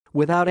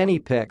Without any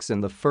picks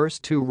in the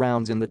first two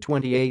rounds in the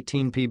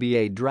 2018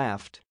 PBA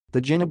Draft,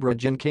 the Ginebra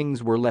Gin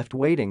Kings were left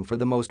waiting for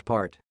the most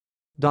part.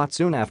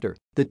 Soon after,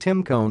 the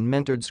Tim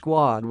Cone-mentored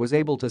squad was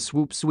able to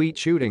swoop sweet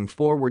shooting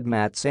forward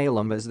Matt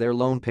Salem as their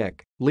lone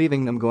pick,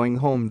 leaving them going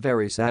home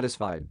very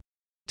satisfied.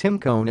 Tim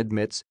Cone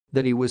admits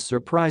that he was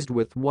surprised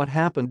with what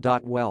happened.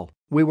 Well,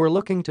 we were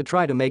looking to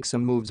try to make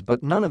some moves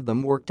but none of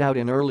them worked out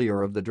in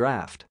earlier of the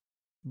draft.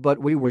 But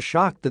we were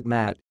shocked that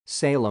Matt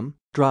Salem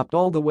dropped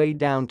all the way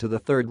down to the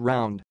third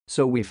round,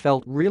 so we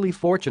felt really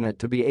fortunate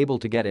to be able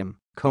to get him,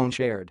 Cone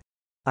shared.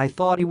 I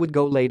thought he would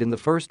go late in the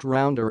first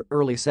round or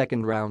early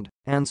second round,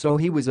 and so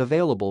he was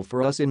available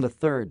for us in the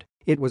third.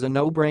 It was a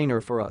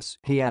no-brainer for us,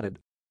 he added.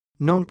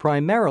 Known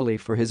primarily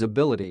for his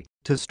ability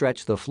to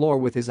stretch the floor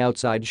with his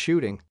outside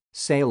shooting,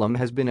 Salem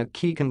has been a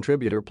key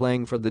contributor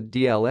playing for the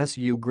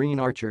DLSU Green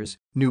Archers,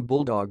 new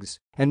Bulldogs,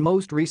 and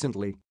most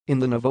recently, in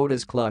the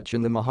Navotas Clutch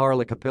in the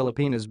Maharlika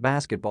Pilipinas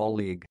Basketball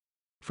League.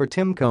 For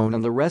Tim Cone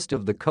and the rest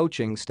of the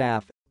coaching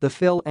staff, the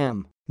Phil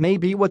M may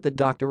be what the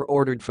doctor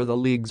ordered for the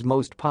league's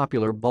most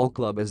popular ball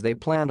club as they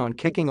plan on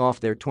kicking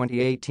off their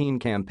 2018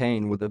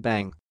 campaign with a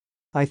bang.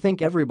 I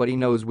think everybody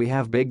knows we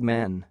have big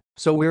men,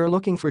 so we're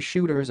looking for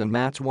shooters and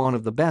Matt's one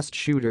of the best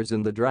shooters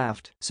in the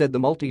draft, said the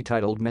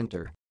multi-titled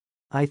mentor.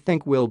 I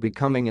think we'll be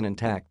coming in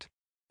intact.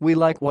 We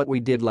like what we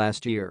did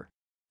last year.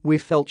 We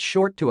felt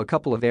short to a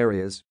couple of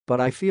areas, but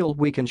I feel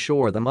we can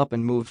shore them up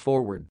and move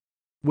forward.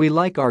 We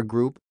like our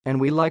group, and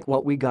we like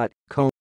what we got, Cone